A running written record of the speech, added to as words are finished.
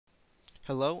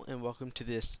Hello and welcome to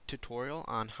this tutorial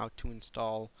on how to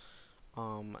install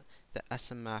the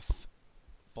SMF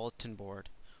bulletin board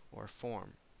or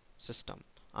form system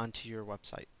onto your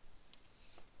website.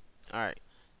 Alright,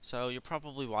 so you're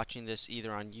probably watching this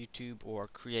either on YouTube or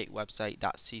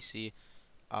createwebsite.cc.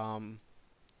 Um,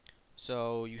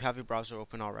 so you have your browser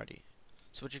open already.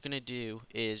 So what you're going to do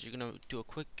is you're going to do a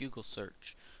quick Google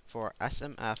search for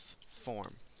SMF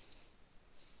form,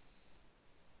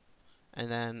 and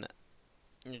then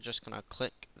you're just going to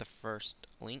click the first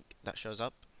link that shows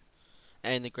up.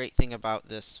 And the great thing about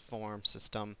this form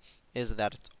system is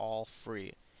that it's all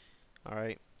free.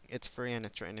 Alright, it's free and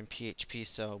it's written in PHP,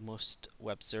 so most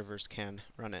web servers can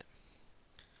run it.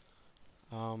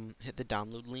 Hit the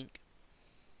download link,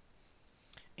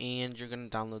 and you're going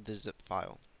to download the zip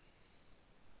file.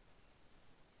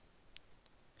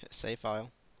 Hit save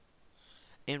file.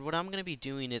 And what I'm going to be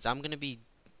doing is I'm going to be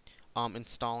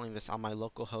installing this on my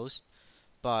local host,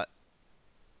 but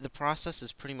the process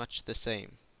is pretty much the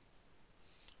same.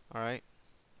 Alright,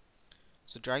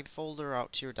 so drag the folder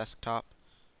out to your desktop,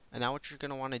 and now what you're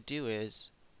going to want to do is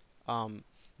um,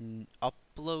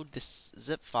 upload this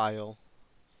zip file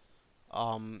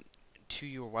um, to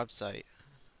your website.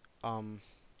 Um,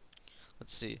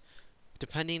 let's see.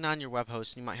 Depending on your web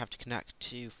host, you might have to connect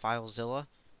to FileZilla.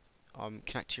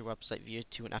 Connect to your website via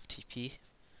to an FTP,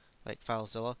 like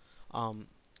FileZilla.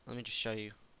 Let me just show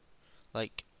you.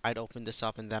 Like, I'd open this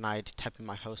up and then I'd type in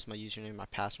my host, my username, my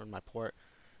password, my port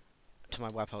to my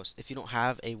web host. If you don't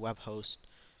have a web host,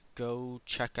 go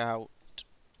check out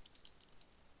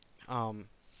um,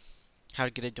 how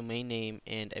to get a domain name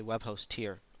and a web host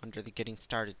here under the Getting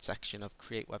Started section of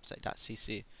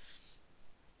createwebsite.cc.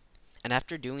 And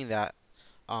after doing that,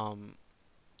 um,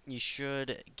 you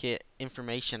should get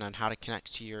information on how to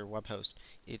connect to your web host,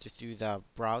 either through the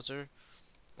browser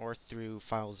or through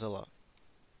FileZilla.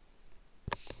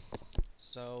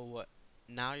 So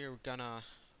now you're gonna,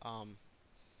 um,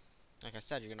 like I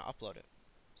said, you're gonna upload it.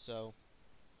 So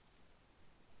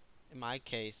in my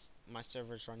case, my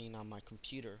server's running on my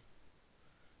computer,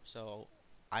 so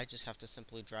I just have to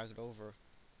simply drag it over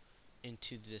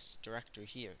into this directory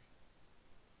here.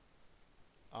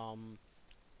 Um,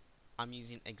 I'm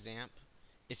using examp.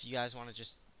 If you guys want to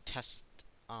just test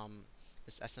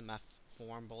this SMF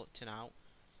form bulletin out,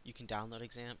 you can download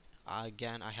examp.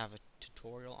 Again, I have a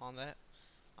tutorial on that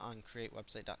on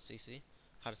createwebsite.cc,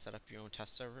 how to set up your own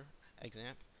test server,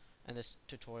 examp. And this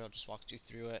tutorial just walks you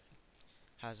through it,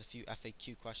 has a few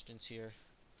FAQ questions here,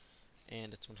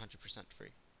 and it's 100% free.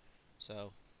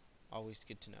 So, always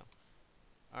good to know.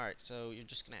 Alright, so you're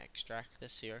just going to extract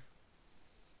this here.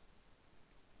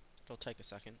 It'll take a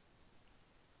second.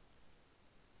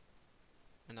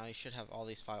 And now you should have all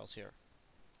these files here.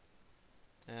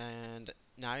 And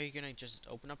now you're going to just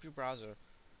open up your browser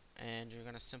and you're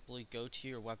going to simply go to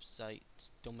your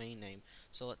website's domain name.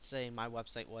 So let's say my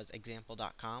website was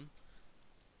example.com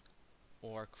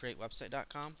or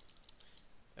createwebsite.com.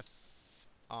 If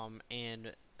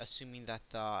and assuming that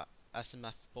the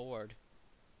SMF board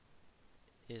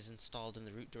is installed in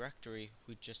the root directory,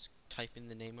 we just type in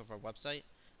the name of our website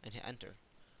and hit enter.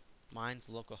 Mine's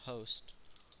localhost,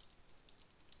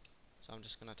 so I'm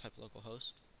just going to type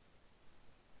localhost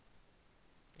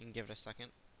and give it a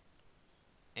second.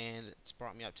 And it's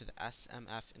brought me up to the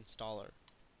SMF installer.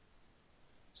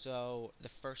 So the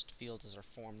first field is our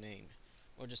form name.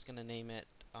 We're just going to name it,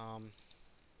 now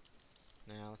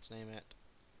let's name it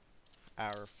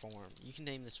our form. You can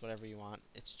name this whatever you want.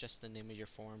 It's just the name of your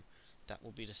form that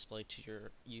will be displayed to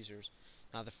your users.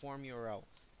 Now the form URL.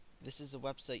 This is a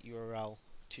website URL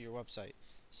to your website.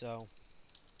 So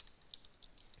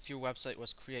if your website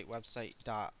was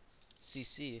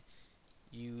createwebsite.cc,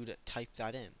 you'd type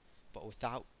that in, but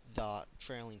without the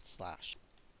trailing slash.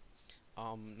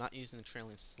 Not using the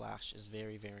trailing slash is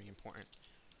very, very important.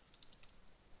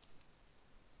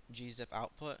 gzip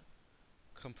output,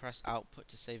 compress output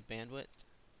to save bandwidth.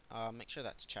 Make sure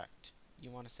that's checked.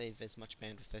 You want to save as much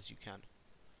bandwidth as you can,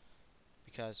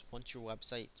 because once your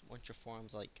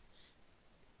forum's like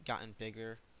gotten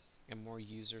bigger and more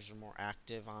users are more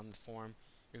active on the forum,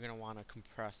 you're going to want to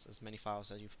compress as many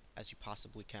files as you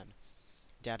possibly can.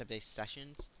 Database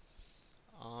sessions.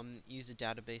 Use a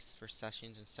database for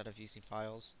sessions instead of using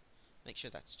files. Make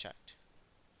sure that's checked.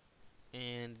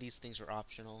 And these things are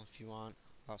optional if you want.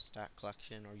 Allow stat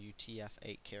collection or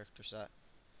UTF-8 character set.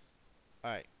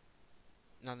 Alright,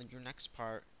 now your next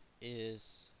part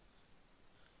is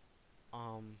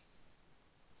um,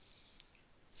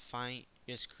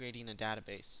 creating a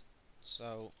database.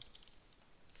 So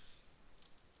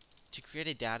to create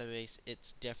a database,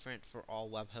 it's different for all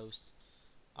web hosts.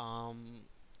 Um,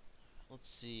 let's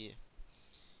see.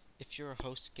 if you're a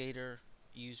HostGator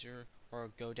user or a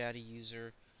GoDaddy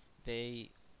user, they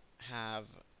have,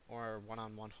 or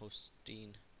one-on-one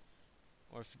hosting,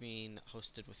 or if you're being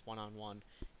hosted with one-on-one,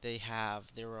 they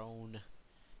have their own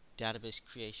database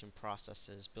creation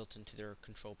processes built into their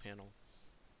control panel.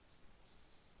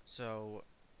 So,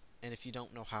 and if you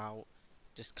don't know how,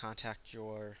 just contact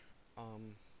your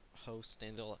host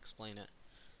and they'll explain it.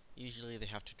 Usually they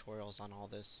have tutorials on all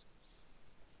this.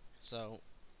 So,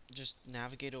 just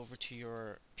navigate over to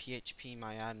your PHP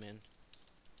MyAdmin,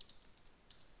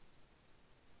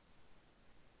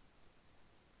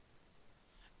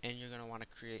 and you're going to want to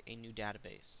create a new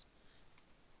database.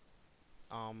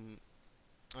 Um,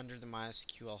 Under the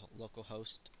MySQL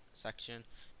localhost section,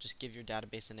 just give your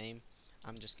database a name.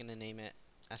 I'm just going to name it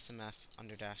SMF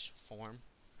 _ form.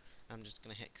 I'm just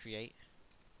going to hit create.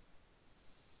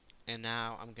 And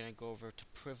now I'm going to go over to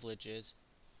privileges,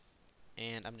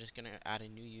 and I'm just going to add a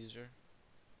new user.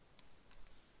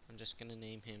 I'm just going to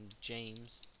name him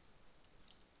James.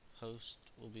 Host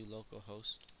will be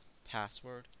localhost.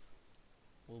 Password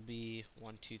will be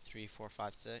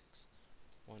 123456.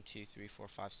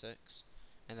 123456.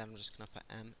 And then I'm just going to put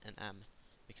M and M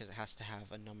because it has to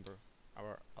have a number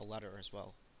or a letter as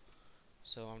well.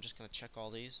 So I'm just going to check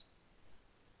all these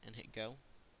and hit go.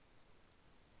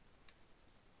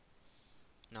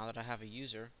 Now that I have a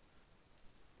user,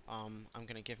 I'm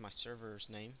going to give my server's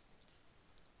name.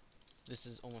 This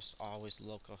is almost always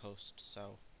localhost,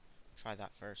 so try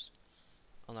that first.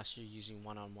 Unless you're using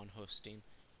one-on-one hosting,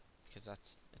 because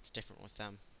it's different with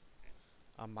them.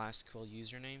 MySQL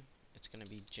username, it's going to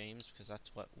be James because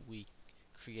that's what we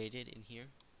created in here.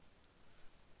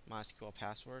 MySQL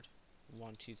password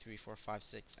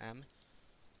 123456M.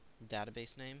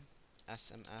 Database name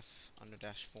SMF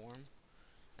 _ form,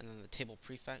 and then the table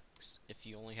prefix. If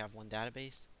you only have one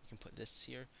database, you can put this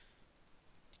here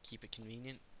to keep it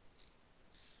convenient.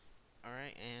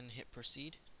 Alright, and hit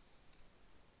proceed.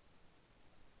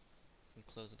 You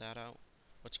can close that out.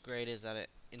 What's great is that it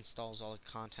installs all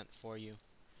the content for you.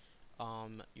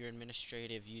 Your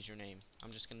administrative username,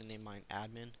 I'm just going to name mine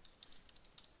admin.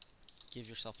 Give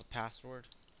yourself a password.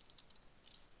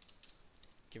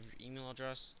 Give your email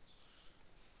address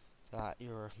that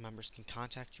your members can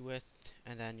contact you with,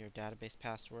 and then your database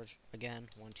password, again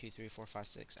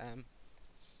 123456M.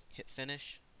 Hit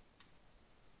finish.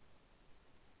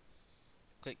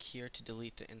 Click here to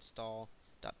delete the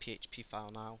install.php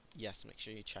file now. Yes, make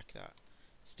sure you check that.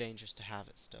 It's dangerous to have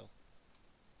it still.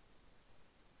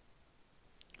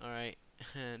 Alright,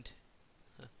 and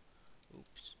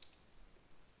oops.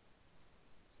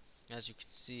 As you can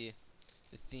see,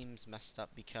 the theme's messed up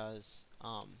because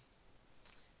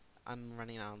I'm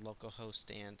running on localhost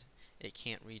and it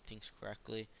can't read things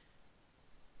correctly.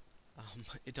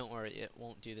 Don't worry, it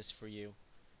won't do this for you.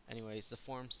 Anyways, the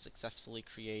form's successfully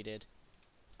created.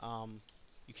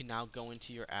 You can now go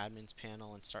into your admins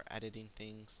panel and start editing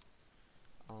things.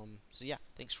 So yeah,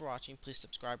 thanks for watching. Please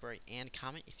subscribe, rate, and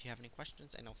comment if you have any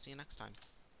questions, and I'll see you next time.